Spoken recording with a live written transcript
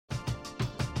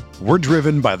We're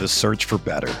driven by the search for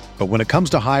better. But when it comes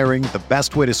to hiring, the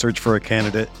best way to search for a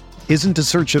candidate isn't to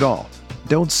search at all.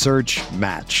 Don't search,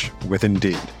 match with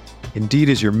Indeed. Indeed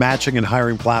is your matching and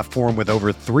hiring platform with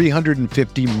over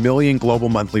 350 million global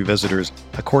monthly visitors,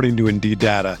 according to Indeed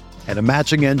data, and a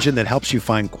matching engine that helps you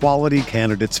find quality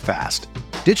candidates fast.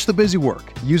 Ditch the busy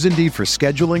work. Use Indeed for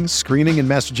scheduling, screening, and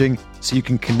messaging so you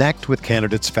can connect with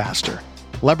candidates faster.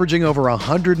 Leveraging over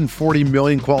 140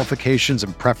 million qualifications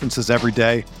and preferences every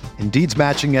day, Indeed's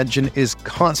matching engine is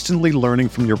constantly learning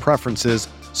from your preferences,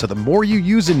 so the more you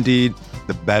use Indeed,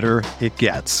 the better it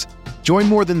gets. Join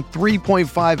more than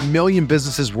 3.5 million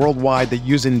businesses worldwide that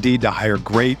use Indeed to hire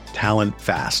great talent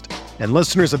fast. And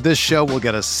listeners of this show will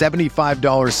get a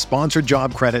 $75 sponsored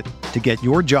job credit to get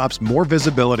your jobs more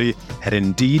visibility at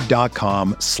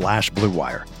Indeed.com/Blue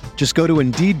Wire. Just go to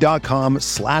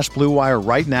Indeed.com/Blue Wire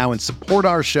right now and support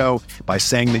our show by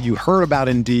saying that you heard about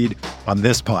Indeed on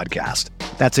this podcast.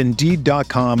 That's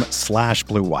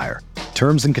Indeed.com/Blue Wire.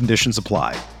 Terms and conditions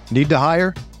apply. Need to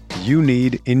hire? You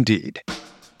need Indeed.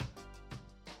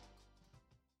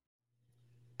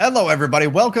 Hello, everybody.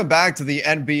 Welcome back to the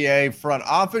NBA Front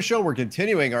Office Show. We're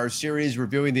continuing our series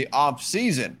reviewing the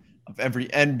offseason of every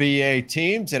NBA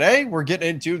team. Today, we're getting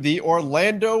into the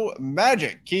Orlando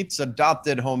Magic, Keith's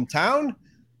adopted hometown.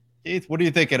 Keith, what are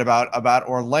you thinking about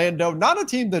Orlando? Not a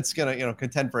team that's going to,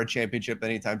 contend for a championship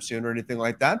anytime soon or anything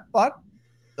like that, but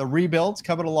the rebuild's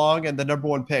coming along, and the number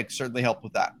one pick certainly helped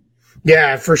with that.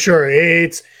 Yeah, for sure.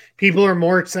 People are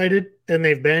more excited than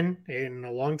they've been in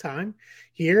a long time.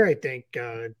 Here, I think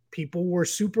people were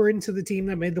super into the team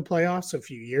that made the playoffs a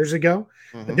few years ago.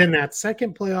 Mm-hmm. But then that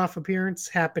second playoff appearance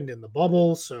happened in the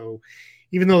bubble. So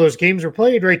even though those games were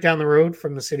played right down the road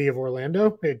from the city of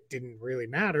Orlando, it didn't really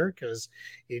matter because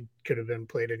it could have been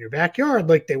played in your backyard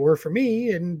like they were for me,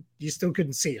 and you still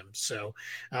couldn't see them. So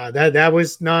that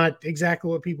was not exactly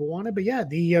what people wanted. But yeah,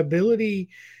 the ability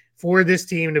for this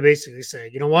team to basically say,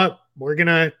 you know what,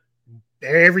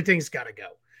 everything's got to go.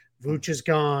 Vooch is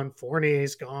gone,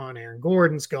 Fournier's gone, Aaron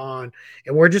Gordon's gone,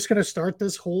 and we're just going to start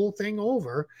this whole thing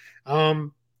over.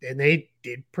 And they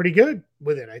did pretty good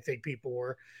with it. I think people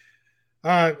were,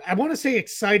 I want to say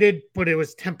excited, but it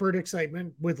was tempered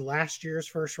excitement with last year's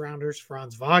first rounders.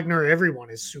 Franz Wagner, everyone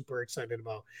is super excited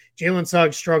about. Jalen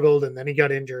Suggs struggled, and then he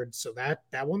got injured, so that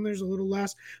one there's a little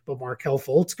less. But Markelle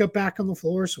Fultz got back on the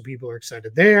floor, so people are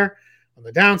excited there. On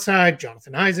the downside,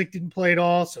 Jonathan Isaac didn't play at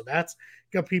all, so that's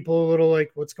got people a little like,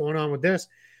 what's going on with this?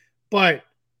 But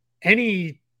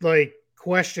any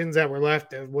questions that were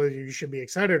left of whether you should be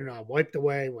excited or not wiped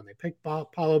away when they picked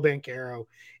Paolo Banchero,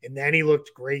 and then he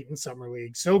looked great in Summer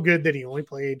League. So good that he only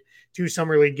played 2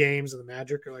 Summer League games, and the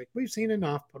Magic are like, we've seen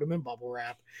enough, put him in bubble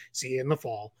wrap, see you in the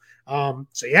fall.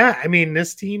 So yeah, I mean,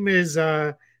 this team is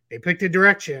they picked a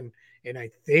direction, and I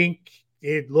think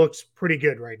it looks pretty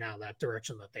good right now, that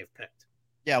direction that they've picked.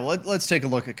 Yeah, well, let's take a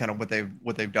look at kind of what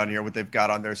they've done here, what they've got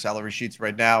on their salary sheets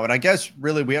right now. And I guess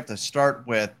really we have to start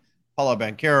with Paolo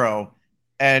Banchero.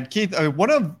 And Keith, I mean,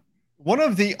 one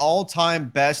of the all-time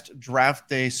best draft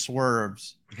day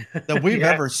swerves that we've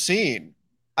ever seen.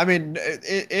 I mean,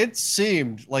 it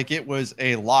seemed like it was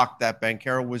a lock that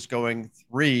Banchero was going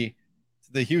 3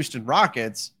 to the Houston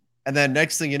Rockets. And then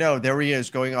next thing you know, there he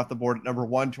is going off the board at number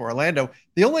 1 to Orlando.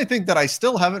 The only thing that I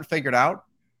still haven't figured out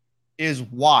is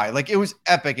why. It was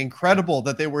epic, incredible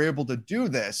that they were able to do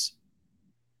this.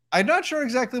 I'm not sure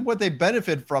exactly what they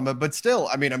benefit from it, but still,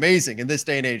 I mean, amazing in this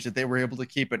day and age that they were able to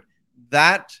keep it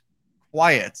that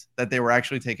quiet that they were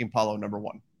actually taking Paolo number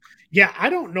 1. Yeah,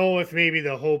 I don't know if maybe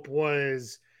the hope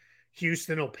was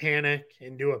Houston will panic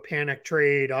and do a panic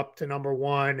trade up to number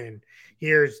 1, and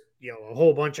here's a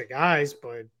whole bunch of guys,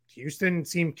 but Houston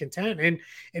seemed content.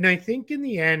 And I think in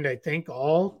the end, I think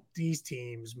all these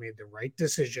teams made the right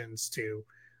decisions to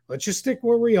let's just stick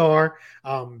where we are.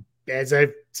 As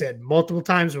I've said multiple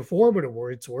times before, but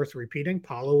it's worth repeating,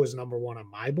 Paolo was number 1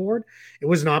 on my board. It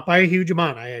was not by a huge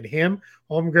amount. I had him,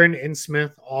 Holmgren, and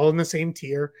Smith all in the same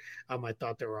tier. I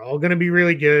thought they were all going to be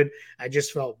really good. I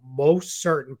just felt most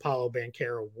certain Paolo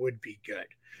Banchero would be good.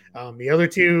 The other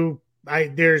two, I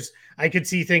could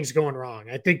see things going wrong.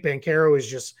 I think Banchero is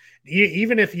just,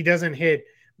 even if he doesn't hit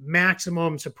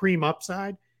maximum supreme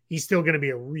upside, he's still going to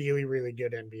be a really, really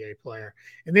good NBA player.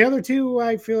 And the other two,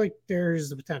 I feel like there's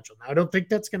the potential. Now, I don't think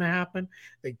that's going to happen.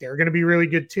 I think they're going to be really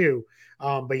good too.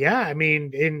 But yeah, I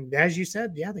mean, and as you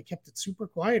said, yeah, they kept it super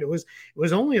quiet. It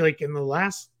was only in the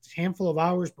last handful of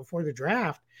hours before the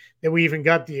draft that we even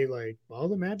got the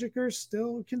Magic are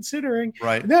still considering.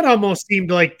 Right. And that almost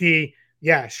seemed like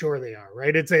yeah, sure they are,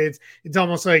 right? It's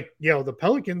almost like, the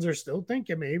Pelicans are still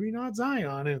thinking maybe not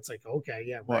Zion. And it's like, okay,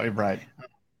 yeah, right.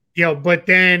 But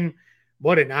then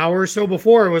an hour or so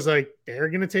before, it was like, they're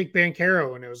going to take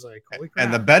Banchero. And it was like, holy crap.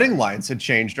 And the betting lines had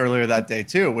changed earlier that day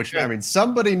too, which, I mean,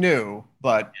 somebody knew,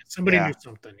 but somebody knew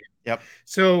something. Yep.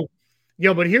 So,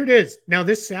 but here it is. Now,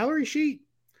 this salary sheet,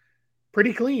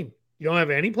 pretty clean. You don't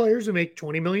have any players who make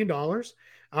 $20 million.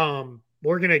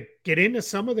 We're going to get into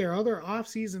some of their other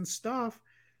offseason stuff,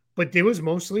 but it was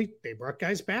mostly they brought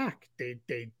guys back. They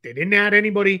didn't add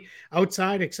anybody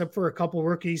outside except for a couple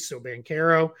rookies. So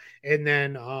Banchero and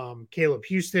then Caleb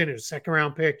Houston, who's a second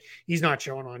round pick. He's not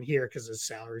showing on here because his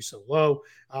salary's so low,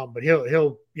 but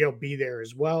he'll be there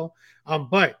as well.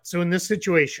 But so in this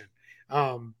situation,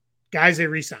 guys they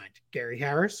re-signed. Gary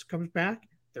Harris comes back,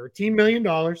 $13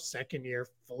 million, second year,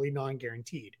 fully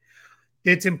non-guaranteed.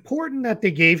 It's important that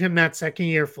they gave him that second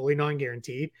year fully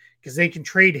non-guaranteed because they can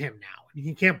trade him now.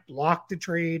 He can't block the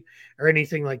trade or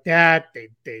anything like that.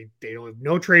 They don't have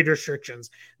no trade restrictions.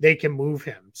 They can move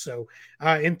him. So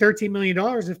in $13 million,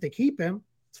 if they keep him,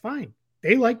 it's fine.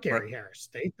 They like Gary Harris.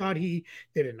 They thought he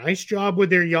did a nice job with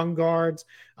their young guards.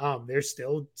 There's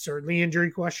still certainly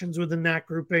injury questions within that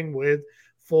grouping with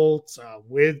Fultz,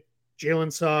 with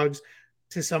Jalen Suggs,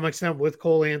 to some extent with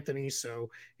Cole Anthony. So,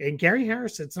 and Gary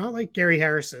Harris, it's not like Gary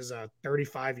Harris is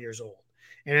 35 years old.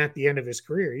 And at the end of his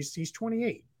career, he's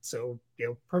 28. So,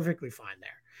 perfectly fine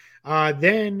there.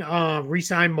 Then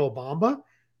re-sign Mo Bamba.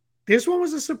 This one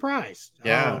was a surprise.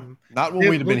 Yeah, not what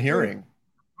we'd been hearing.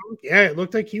 Yeah, it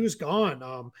looked like he was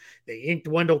gone. They inked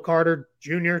Wendell Carter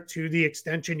Jr. to the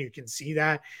extension. You can see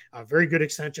that. A very good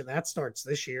extension. That starts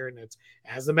this year. And it's,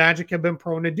 as the Magic have been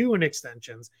prone to do in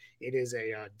extensions, it is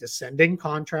a descending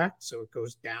contract. So it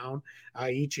goes down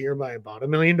each year by about $1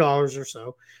 million or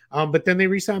so. But then they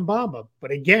re-sign Bamba.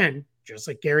 But again, just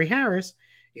like Gary Harris,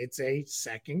 it's a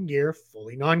second year,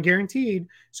 fully non-guaranteed,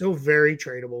 so very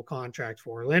tradable contract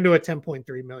for Orlando at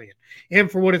 $10.3 million.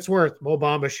 And for what it's worth, Mo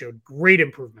Bamba showed great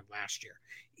improvement last year.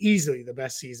 Easily the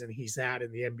best season he's had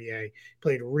in the NBA.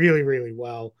 Played really, really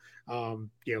well.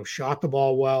 Shot the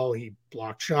ball well. He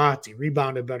blocked shots. He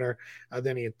rebounded better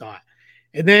than he had thought.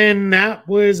 And then that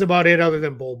was about it, other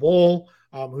than Bol,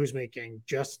 who's making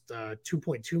just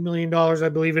 $2.2 million, I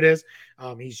believe it is.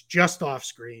 He's just off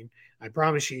screen. I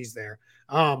promise you he's there.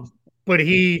 But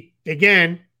he,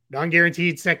 again,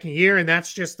 non-guaranteed second year, and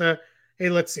that's just hey,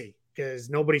 let's see, because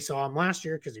nobody saw him last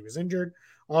year because he was injured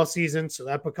all season. So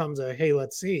that becomes a, hey,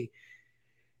 let's see.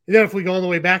 And then if we go all the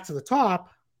way back to the top,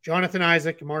 Jonathan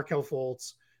Isaac and Markelle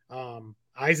Fultz.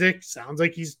 Isaac sounds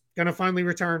like he's going to finally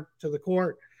return to the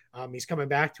court. He's coming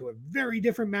back to a very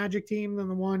different Magic team than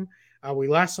the one we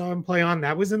last saw him play on.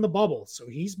 That was in the bubble. So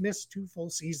he's missed 2 full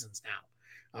seasons now.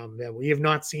 That we have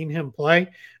not seen him play.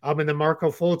 And then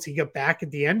Markelle Fultz, he got back at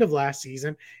the end of last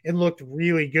season and looked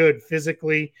really good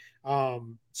physically.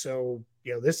 So,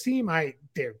 this team,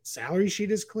 their salary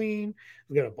sheet is clean.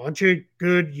 We got a bunch of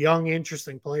good, young,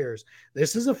 interesting players.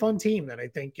 This is a fun team that I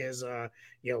think is,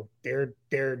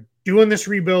 they're doing this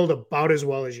rebuild about as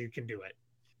well as you can do it.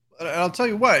 And I'll tell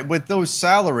you what, with those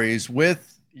salaries,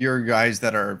 with your guys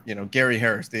that are, Gary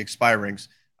Harris, the expirings,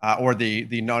 or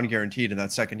the non-guaranteed in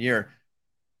that second year,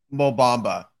 Mo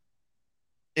Bamba,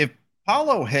 if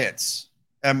Paolo hits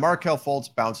and Markelle Fultz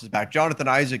bounces back, Jonathan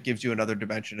Isaac gives you another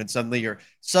dimension, and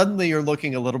suddenly you're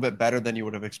looking a little bit better than you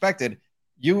would have expected.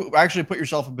 You actually put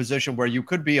yourself in a position where you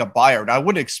could be a buyer. Now, I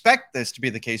wouldn't expect this to be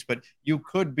the case, but you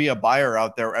could be a buyer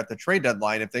out there at the trade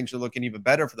deadline if things are looking even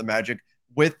better for the Magic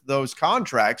with those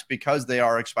contracts because they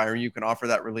are expiring. You can offer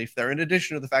that relief there, in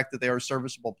addition to the fact that they are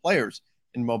serviceable players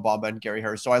in Mo Bamba and Gary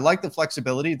Harris. So I like the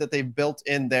flexibility that they've built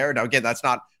in there. Now, again,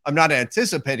 I'm not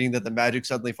anticipating that the Magic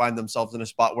suddenly find themselves in a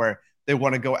spot where they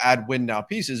want to go add win now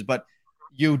pieces, but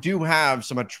you do have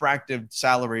some attractive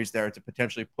salaries there to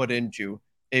potentially put into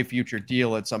a future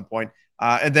deal at some point.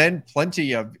 And then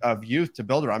plenty of youth to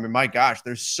build around. I mean, my gosh,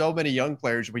 there's so many young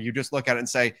players where you just look at it and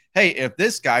say, hey, if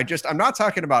this guy I'm not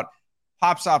talking about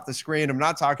pops off the screen. I'm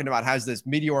not talking about has this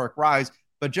meteoric rise,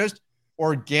 but just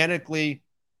organically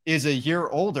is a year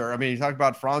older. I mean, you talk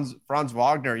about Franz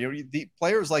Wagner, the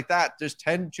players like that just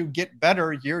tend to get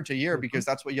better year to year because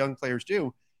that's what young players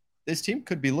do. This team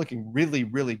could be looking really,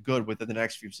 really good within the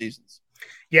next few seasons.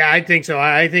 Yeah, I think so.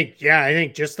 I think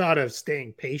just out of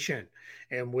staying patient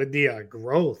and with the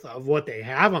growth of what they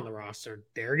have on the roster,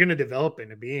 they're going to develop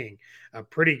into being a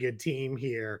pretty good team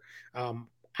here.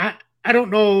 I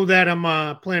don't know that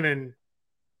I'm planning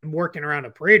working around a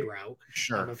parade route.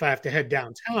 Sure. If I have to head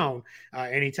downtown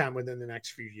anytime within the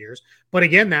next few years. But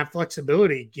again, that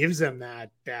flexibility gives them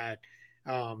that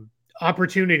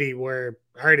opportunity where,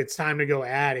 all right, it's time to go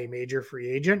add a major free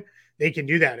agent. they can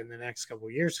do that in the next couple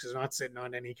of years because they're not sitting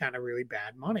on any kind of really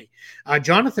bad money.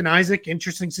 Jonathan Isaac,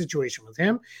 interesting situation with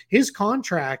him. His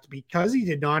contract, because he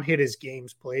did not hit his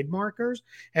games played markers,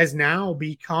 has now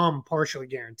become partially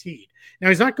guaranteed. Now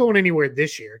he's not going anywhere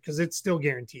this year because it's still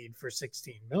guaranteed for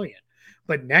 $16 million.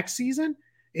 But next season,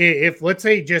 if let's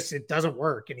say just it doesn't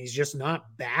work and he's just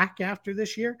not back after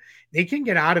this year, they can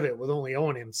get out of it with only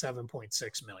owing him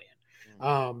 $7.6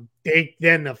 million.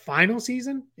 Then the final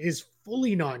season is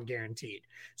fully non-guaranteed.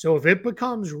 So if it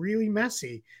becomes really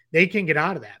messy, they can get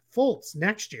out of that. Fultz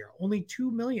next year, only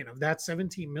 $2 million of that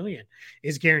 $17 million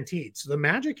is guaranteed. So the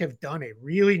Magic have done a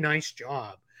really nice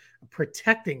job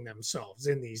protecting themselves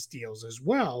in these deals as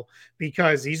well,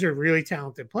 because these are really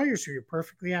talented players who you're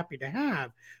perfectly happy to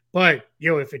have. But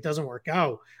if it doesn't work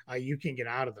out, you can get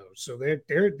out of those. So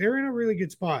they're in a really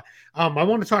good spot. I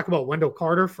want to talk about Wendell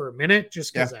Carter for a minute,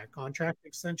 just because that contract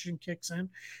extension kicks in.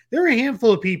 There are a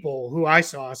handful of people who I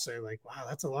saw say like, "Wow,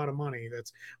 that's a lot of money.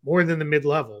 That's more than the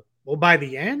mid-level." Well, by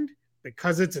the end,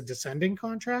 because it's a descending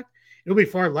contract, it'll be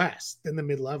far less than the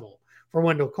mid-level for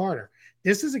Wendell Carter.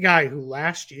 This is a guy who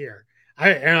last year,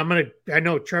 I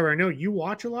know Trevor, I know you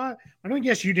watch a lot. I don't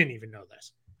guess you didn't even know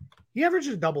this. He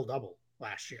averaged a double-double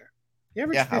last year. I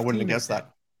wouldn't have guessed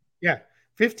that. Yeah,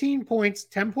 15 points,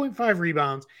 10.5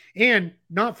 rebounds, and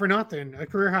not for nothing, a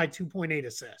career high 2.8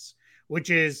 assists,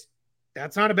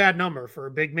 that's not a bad number for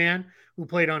a big man who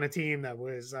played on a team that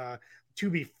was, to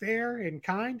be fair and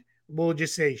kind, we'll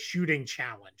just say shooting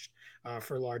challenged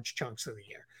for large chunks of the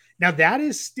year. Now, that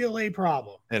is still a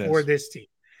problem for this team.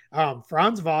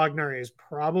 Franz Wagner is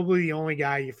probably the only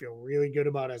guy you feel really good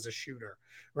about as a shooter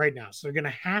right now. So they're going to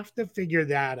have to figure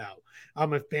that out.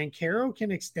 If Banchero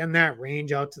can extend that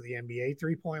range out to the NBA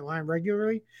three-point line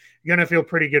regularly, you're going to feel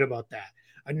pretty good about that.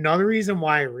 Another reason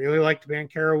why I really liked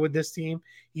Banchero with this team,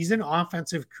 he's an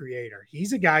offensive creator.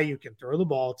 He's a guy you can throw the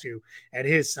ball to at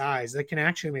his size that can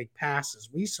actually make passes.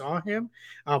 We saw him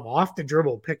off the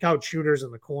dribble pick out shooters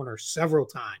in the corner several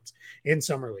times in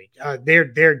Summer League.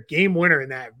 Their game winner in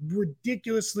that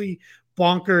ridiculously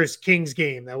bonkers Kings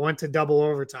game that went to double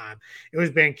overtime, it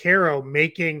was Banchero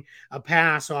making a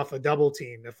pass off a double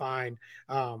team to find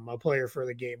a player for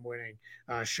the game-winning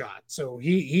shot. So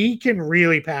he can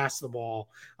really pass the ball.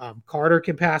 Carter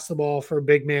can pass the ball for a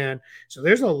big man. So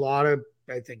there's a lot of,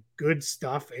 I think, good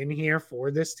stuff in here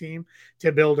for this team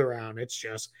to build around. It's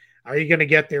just, are you going to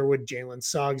get there with Jalen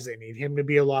Suggs? They need him to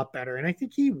be a lot better, and I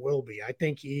think he will be. I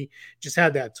think he just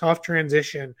had that tough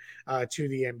transition to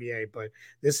the NBA. But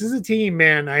this is a team,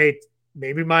 man.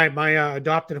 Maybe my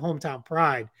adopted hometown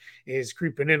pride is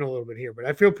creeping in a little bit here, but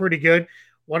I feel pretty good.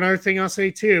 One other thing I'll say,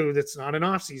 too, that's not an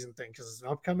off-season thing because it's an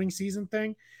upcoming season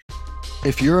thing.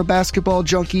 If you're a basketball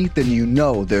junkie, then you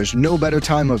know there's no better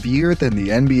time of year than the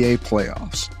NBA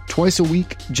playoffs. Twice a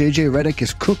week, JJ Redick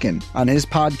is cooking on his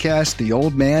podcast, The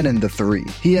Old Man and the Three.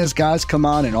 He has guys come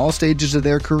on in all stages of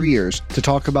their careers to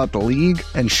talk about the league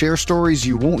and share stories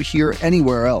you won't hear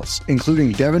anywhere else,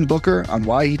 including Devin Booker on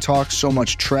why he talks so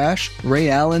much trash, Ray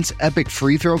Allen's epic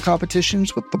free throw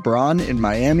competitions with LeBron in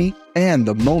Miami, and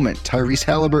the moment Tyrese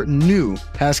Halliburton knew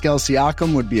Pascal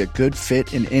Siakam would be a good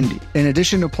fit in Indy. In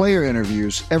addition to player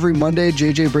interviews, every Monday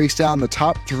JJ breaks down the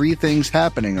top 3 things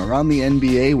happening around the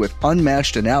NBA with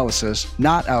unmatched analysis,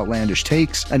 not outlandish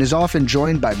takes, and is often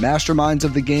joined by masterminds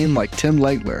of the game like Tim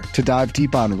Legler to dive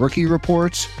deep on rookie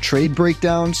reports, trade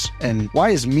breakdowns, and why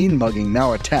is mean mugging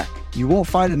now a tech? You won't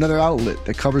find another outlet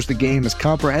that covers the game as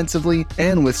comprehensively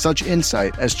and with such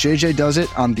insight as JJ does it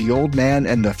on The Old Man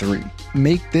and the Three.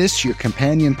 Make this your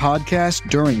companion podcast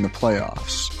during the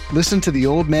playoffs. Listen to The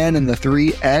Old Man and the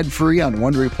Three ad-free on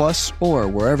Wondery Plus or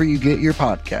wherever you get your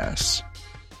podcasts.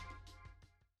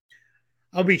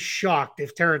 I'll be shocked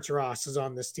if Terrence Ross is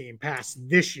on this team past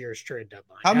this year's trade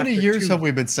deadline. How many years have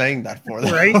we been saying that for?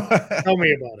 Right? Tell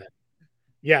me about it.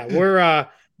 Yeah,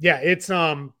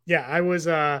 I was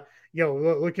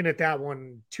looking at that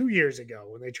one 2 years ago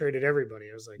when they traded everybody.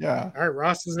 I was like, all right,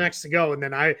 Ross is next to go. And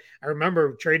then I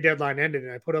remember trade deadline ended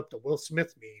and I put up the Will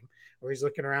Smith meme where he's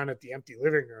looking around at the empty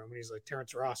living room and he's like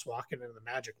Terrence Ross walking into the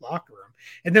Magic locker room.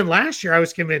 And then last year I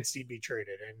was convinced he'd be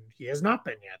traded and he has not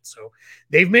been yet. So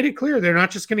they've made it clear they're not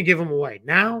just going to give him away.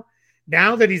 Now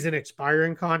that he's an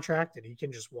expiring contract and he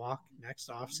can just walk next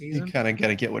offseason, you kind of got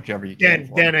to get whatever you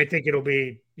can. Then I think it'll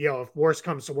be, if worse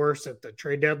comes to worse at the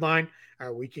trade deadline, all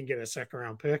right, we can get a second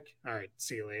round pick. All right,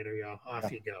 see you later, y'all.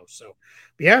 Off you go. So,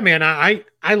 but yeah, man, I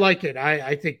like it.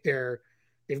 I think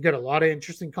they've got a lot of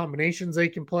interesting combinations they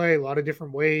can play, a lot of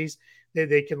different ways that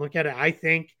they can look at it. I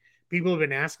think people have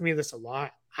been asking me this a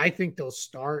lot. I think they'll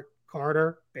start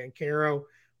Carter, Banchero,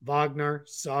 Wagner,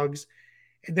 Suggs.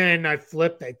 And then I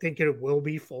flipped. I think it will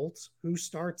be Fultz who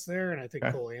starts there. And I think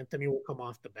Okay. Cole Anthony will come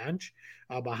off the bench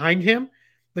behind him.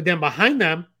 But then behind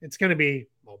them, it's going to be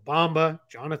Mo Bamba,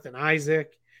 Jonathan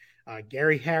Isaac,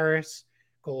 Gary Harris,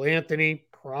 Cole Anthony,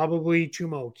 probably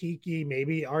Chuma Okeke,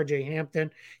 maybe RJ Hampton.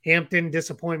 Hampton,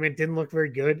 disappointment, didn't look very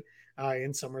good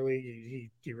in summer league.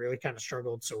 He really kind of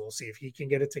struggled. So we'll see if he can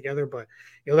get it together. But,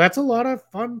 that's a lot of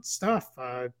fun stuff,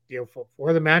 for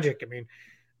the Magic. I mean,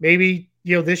 maybe,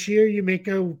 this year you make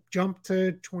a jump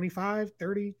to 25,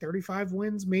 30, 35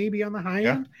 wins, maybe on the high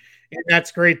end. And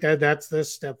that's great. That's the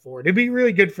step forward. It'd be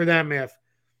really good for them if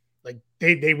like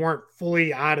they weren't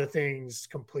fully out of things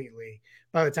completely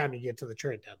by the time you get to the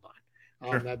trade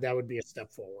deadline. Sure. That would be a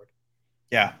step forward.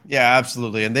 Yeah,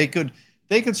 absolutely. And they could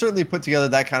certainly put together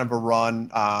that kind of a run.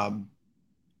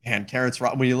 And Terrence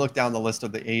Ross, when you look down the list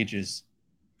of the ages,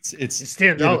 it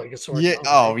stands out like a sore thumb.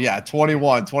 Oh, right?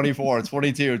 21, 24,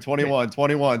 22, 21,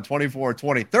 21, 24,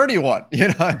 20, 31.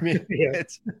 I mean,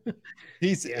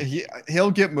 he'll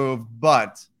get moved,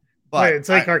 but it's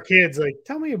like our kids, like,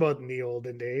 tell me about in the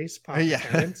olden days, Papa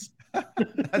Terrence.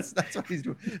 that's what he's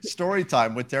doing. Story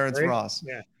time with Terrence Ross.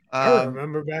 Yeah. I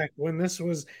remember back when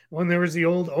there was the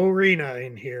old arena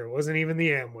in here. It wasn't even the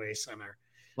Amway Center.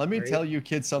 Let me tell you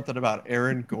kids something about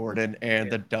Aaron Gordon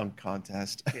and the dunk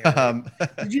contest.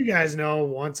 Did you guys know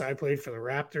once I played for the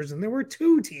Raptors and there were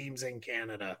 2 teams in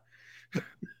Canada?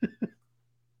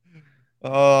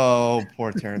 Oh,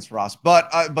 poor Terrence Ross.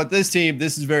 But this team,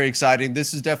 this is very exciting.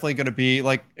 This is definitely going to be,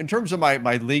 like, in terms of my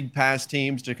league pass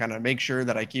teams to kind of make sure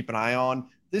that I keep an eye on,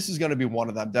 this is going to be one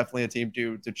of them. Definitely a team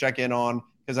to check in on,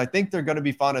 because I think they're going to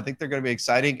be fun. I think they're going to be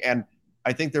exciting. And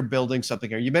I think they're building something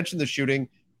here. You mentioned the shooting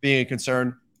being a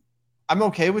concern. I'm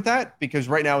okay with that, because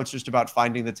right now it's just about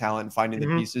finding the talent and finding the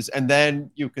pieces. And then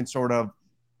you can sort of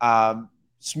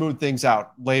smooth things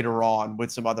out later on with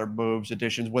some other moves,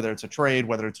 additions, whether it's a trade,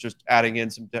 whether it's just adding in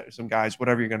some guys,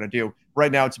 whatever you're going to do.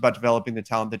 Right now it's about developing the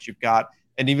talent that you've got.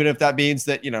 And even if that means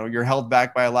that, you're held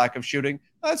back by a lack of shooting,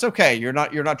 that's okay. You're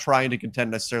not trying to contend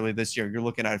necessarily this year. You're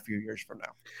looking at a few years from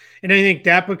now. And I think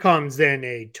that becomes then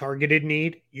a targeted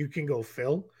need you can go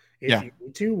fill if you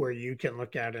need to, where you can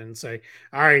look at it and say,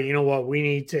 all right, you know what, we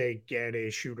need to get a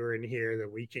shooter in here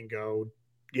that we can go,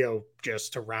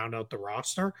 just to round out the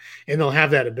roster. And they'll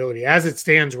have that ability. As it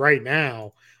stands right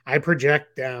now, I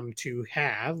project them to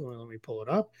have, let me pull it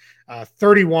up,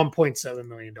 $31.7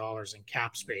 million in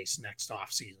cap space next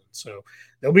offseason. So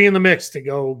they'll be in the mix to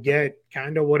go get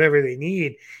kind of whatever they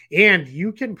need. And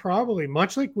you can probably,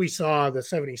 much like we saw the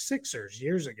 76ers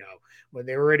years ago when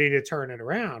they were ready to turn it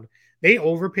around, they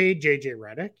overpaid JJ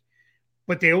Redick,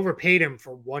 but they overpaid him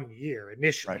for 1 year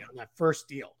initially on that first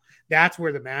deal. That's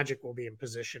where the Magic will be in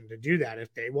position to do that.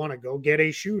 If they want to go get a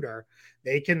shooter,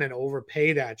 they can then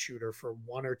overpay that shooter for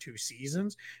 1 or 2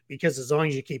 seasons, because as long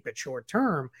as you keep it short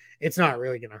term, it's not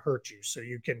really going to hurt you. So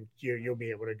you'll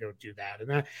be able to go do that.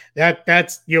 And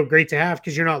that's great to have,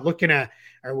 because you're not looking at,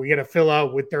 are we going to fill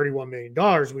out with $31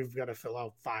 million? We've got to fill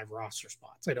out 5 roster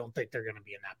spots. I don't think they're going to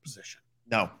be in that position.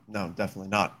 No, definitely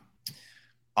not.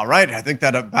 All right, I think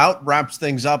that about wraps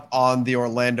things up on the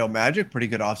Orlando Magic. Pretty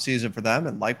good offseason for them,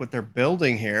 and like what they're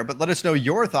building here. But let us know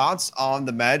your thoughts on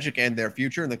the Magic and their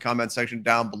future in the comment section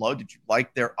down below. Did you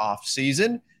like their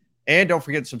offseason? And don't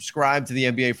forget to subscribe to the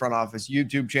NBA Front Office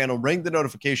YouTube channel. Ring the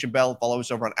notification bell. Follow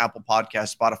us over on Apple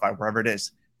Podcasts, Spotify, wherever it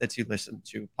is that you listen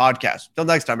to podcasts. Till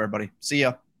next time, everybody. See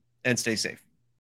ya, and stay safe.